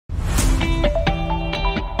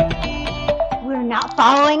not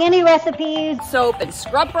following any recipes. Soap and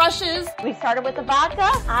scrub brushes. We started with the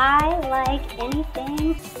vodka. I like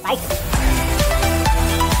anything spicy.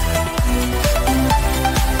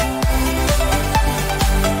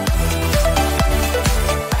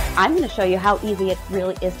 I'm going to show you how easy it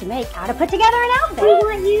really is to make, how to put together an outfit. We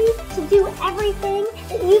want you to do everything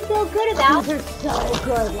that you feel good about. These are so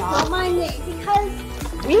good, y'all. Don't mind me,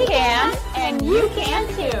 because we can, and you can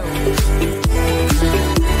too.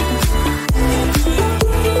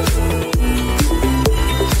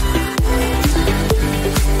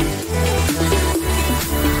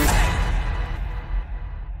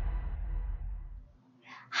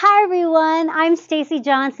 Hi everyone, I'm Stacy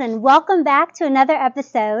Johnson. Welcome back to another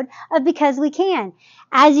episode of Because We Can.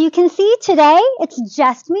 As you can see today, it's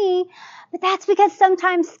just me, but that's because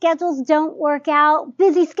sometimes schedules don't work out.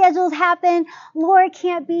 Busy schedules happen. Laura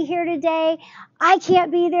can't be here today. I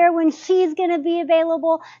can't be there when she's going to be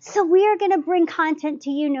available. So we are going to bring content to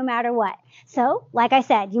you no matter what. So, like I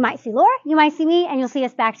said, you might see Laura, you might see me, and you'll see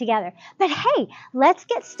us back together. But hey, let's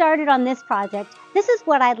get started on this project. This is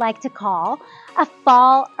what I'd like to call a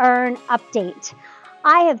fall urn update.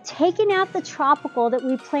 I have taken out the tropical that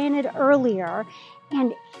we planted earlier,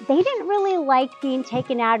 and they didn't really like being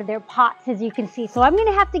taken out of their pots, as you can see. So I'm going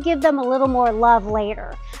to have to give them a little more love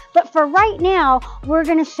later. But for right now, we're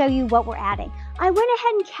going to show you what we're adding. I went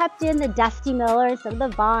ahead and kept in the dusty millers of the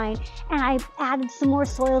vine, and I added some more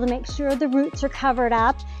soil to make sure the roots are covered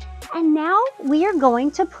up. And now we are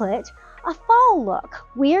going to put a fall look.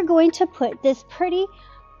 We are going to put this pretty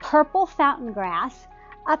purple fountain grass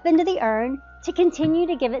up into the urn to continue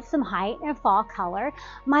to give it some height and fall color.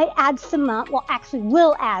 Might add some,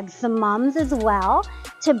 will add some mums as well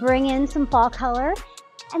to bring in some fall color.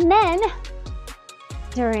 And then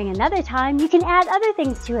during another time, you can add other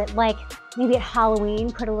things to it, like maybe at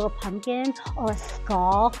Halloween, put a little pumpkin or a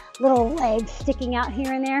skull, little legs sticking out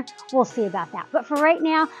here and there. We'll see about that. But for right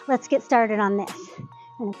now, let's get started on this.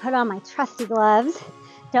 I'm gonna put on my trusty gloves.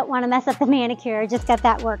 Don't wanna mess up the manicure, just got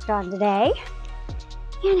that worked on today.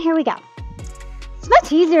 And here we go. It's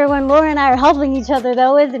much easier when Laura and I are helping each other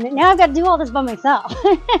though, isn't it? Now I've got to do all this by myself.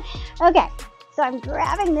 Okay, so I'm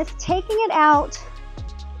grabbing this, taking it out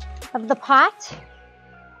of the pot.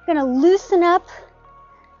 I'm gonna loosen up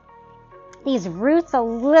these roots a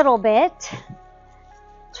little bit.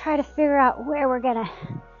 Try to figure out where we're gonna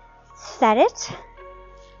set it.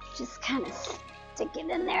 Just kind of stick it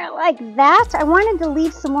in there like that. I wanted to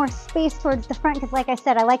leave some more space towards the front because, like I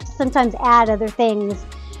said, I like to sometimes add other things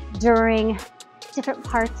during different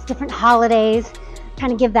parts, different holidays,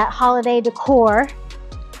 kind of give that holiday decor.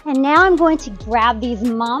 And now I'm going to grab these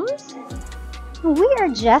mums. And we are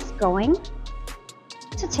just going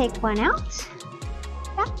to take one out.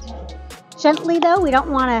 Gently though, we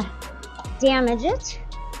don't want to damage it.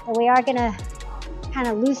 But we are going to kind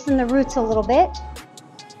of loosen the roots a little bit.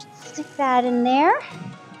 Stick that in there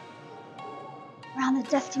around the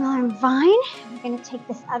dusty miller vine. We're going to take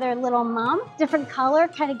this other little mum, different color,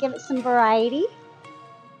 kind of give it some variety.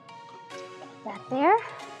 That there.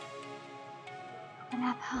 Open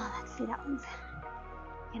up. Oh, let's see, that one's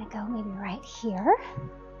going to go maybe right here.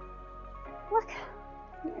 Look,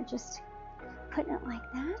 we're just putting it like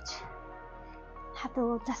that. Have the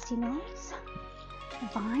little dusty millers, the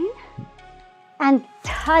vine, and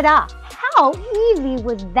ta-da! How easy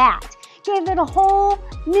was that? Gave it a whole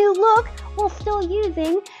new look while still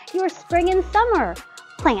using your spring and summer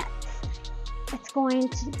plants. It's going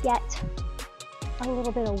to get a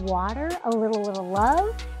little bit of water, a little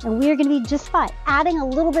love, and we're going to be just fine. Adding a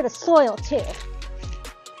little bit of soil too.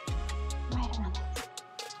 Right around this.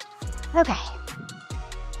 Okay.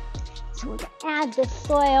 So we're going to add this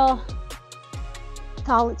soil with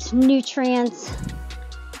all its nutrients.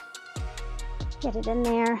 Get it in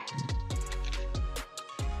there.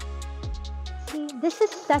 See, this is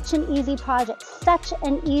such an easy project, such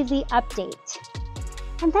an easy update.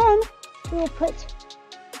 And then we'll put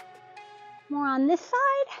more on this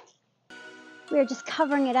side. We're just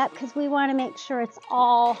covering it up because we want to make sure it's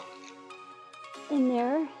all in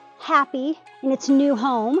there, happy in its new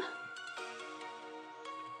home.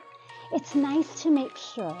 It's nice to make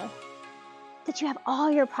sure that you have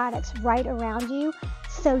all your products right around you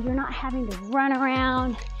so you're not having to run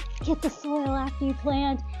around, get the soil after you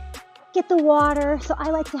plant, get the water. So I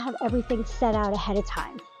like to have everything set out ahead of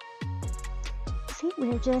time. See,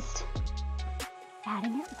 we're just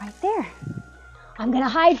adding it right there. I'm gonna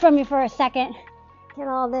hide from you for a second. Get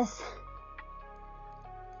all this.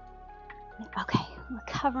 Okay, we're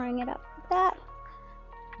covering it up like that.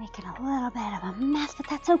 Making a little bit of a mess, but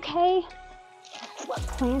that's okay. That's what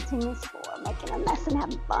planting is for, making a mess and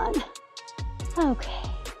having fun. Okay,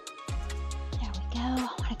 there we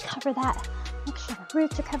want to cover that. Make sure the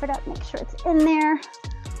roots are covered up. Make sure it's in there.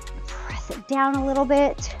 Press it down a little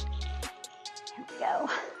bit. Here we go.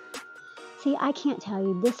 See, I can't tell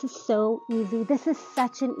you, this is so easy. This is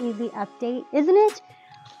such an easy update, isn't it?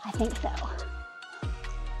 I think so.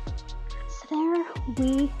 So there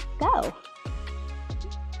we go.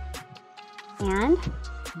 And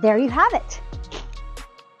there you have it.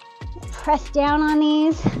 Press down on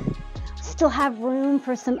these. Still have room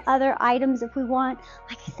for some other items if we want.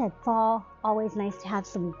 Like I said, fall, always nice to have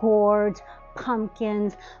some gourds,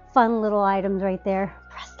 pumpkins, fun little items right there.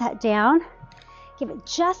 Press that down. Give it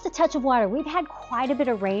just a touch of water. We've had quite a bit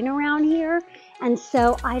of rain around here, and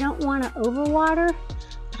so I don't want to overwater,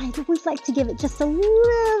 but I always like to give it just a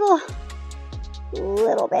little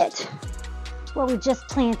bit where we just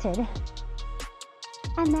planted.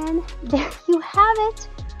 And then there you have it.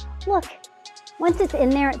 Look, once it's in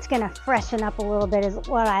there, it's going to freshen up a little bit, is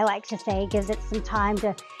what I like to say. It gives it some time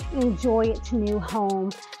to enjoy its new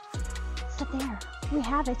home. So there, we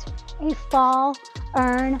have it, a fall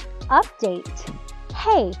urn update.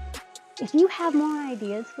 Hey, if you have more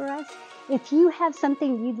ideas for us, if you have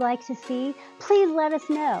something you'd like to see, please let us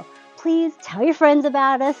know. Please tell your friends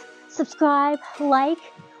about us, subscribe, like.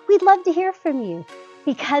 We'd love to hear from you,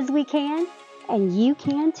 because we can, and you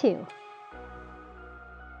can too.